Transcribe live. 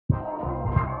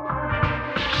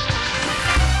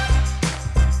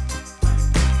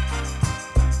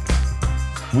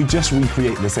we just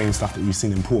recreate the same stuff that we've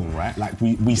seen in porn, right? Like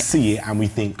we see it and we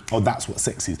think, oh, that's what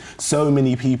sex is. So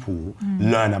many people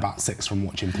learn about sex from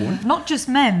watching porn. Not just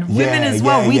men, women as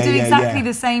well. We do exactly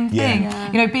the same thing.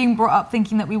 Yeah. You know, being brought up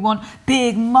thinking that we want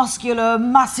big, muscular,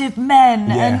 massive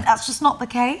men, and that's just not the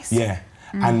case. Yeah,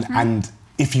 and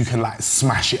if you can like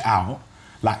smash it out,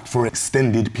 like for an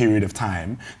extended period of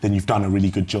time, then you've done a really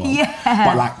good job. Yeah.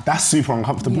 But like that's super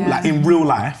uncomfortable. Yeah. Like in real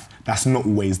life, that's not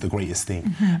always the greatest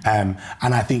thing. And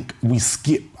I think we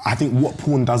skip, I think what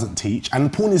porn doesn't teach,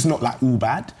 and porn is not like all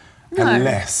bad,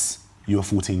 unless you're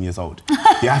 14 years old.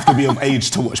 You have to be of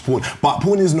age to watch porn. But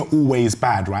porn is not always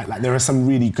bad, right? Like there are some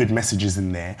really good messages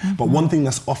in there. But one thing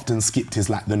that's often skipped is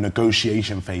like the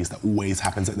negotiation phase that always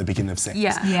happens at the beginning of sex.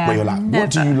 Where you're like,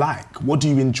 what do you like? What do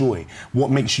you enjoy?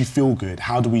 What makes you feel good?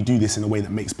 How do we do this in a way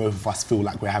that makes both of us feel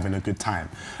like we're having a good time?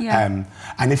 And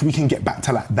if we can get back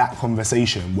to like that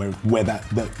conversation where that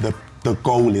the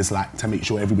goal is like to make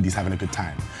sure everybody's having a good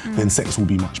time, then sex will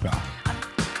be much better.